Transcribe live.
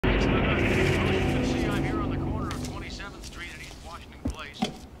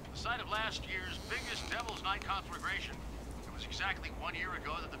last year's biggest Devil's Night conflagration. It was exactly 1 year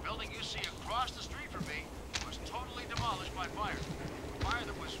ago that the building you see across the street from me was totally demolished by fire. A fire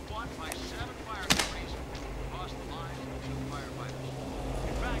that was fought by 7 fire companies and lost the lives of 2 firefighters.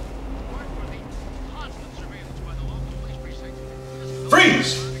 In fact, word for the constant surveillance by the local police precinct.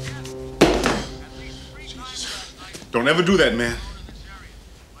 Freeze! Don't ever do that, man.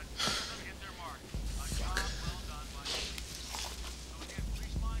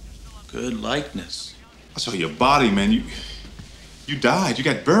 Good likeness. I saw your body, man. You died. You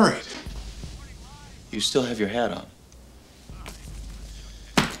got buried. You still have your hat on.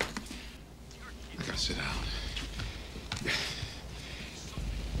 I gotta sit down.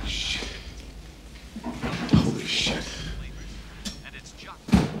 Shit. Holy shit.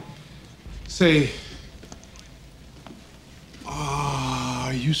 Say,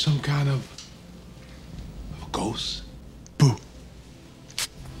 are you some kind of a ghost? Boo.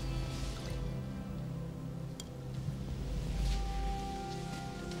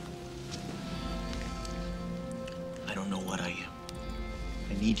 I don't know what I am.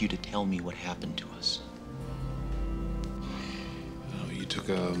 I need you to tell me what happened to us. Oh, you took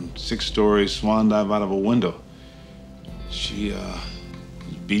a 6-story swan dive out of a window. She was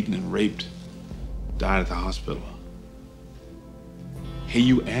beaten and raped. Died at the hospital. Hey,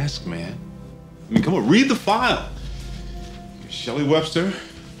 you ask, man. I mean, come on, read the file. Shelley Webster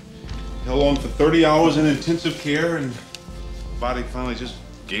held on for 30 hours in intensive care, and the body finally just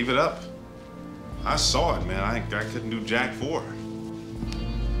gave it up. I saw it, man. I couldn't do jack for her.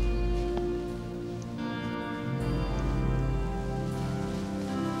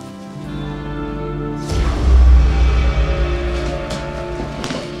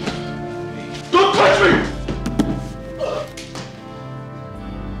 Don't touch me!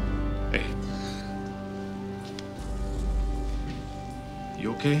 Hey.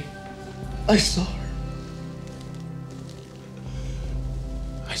 You okay? I saw her.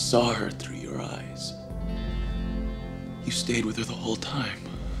 I saw her through your eyes. You stayed with her the whole time.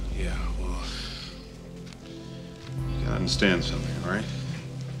 Yeah, well, you gotta understand something, all right?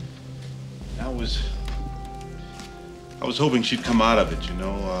 I was hoping she'd come out of it, you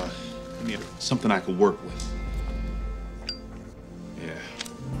know. I needed something I could work with. Yeah.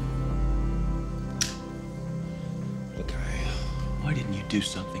 Look, Why didn't you do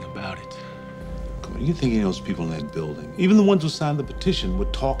something about it? come on, you think any of those people in that building, even the ones who signed the petition,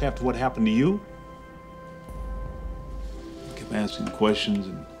 would talk after what happened to you? I kept asking questions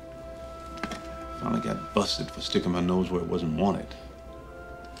and finally got busted for sticking my nose where it wasn't wanted.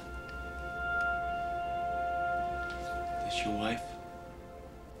 This your wife?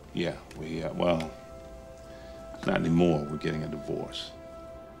 Yeah, well, not anymore. We're getting a divorce.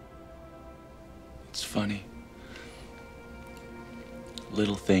 It's funny.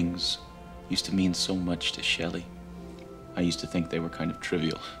 Little things used to mean so much to Shelley. I used to think they were kind of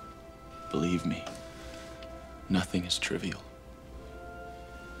trivial. Believe me, nothing is trivial.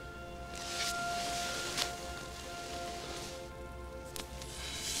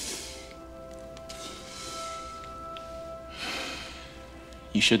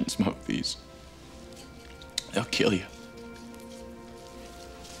 You shouldn't smoke these. They'll kill you.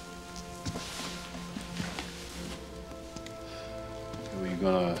 Were you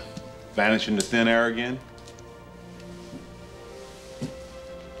gonna vanish into thin air again?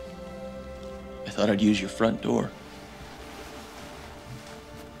 I thought I'd use your front door.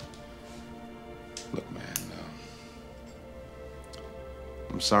 Look, man,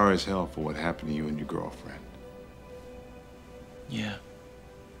 I'm sorry as hell for what happened to you and your girlfriend. Yeah.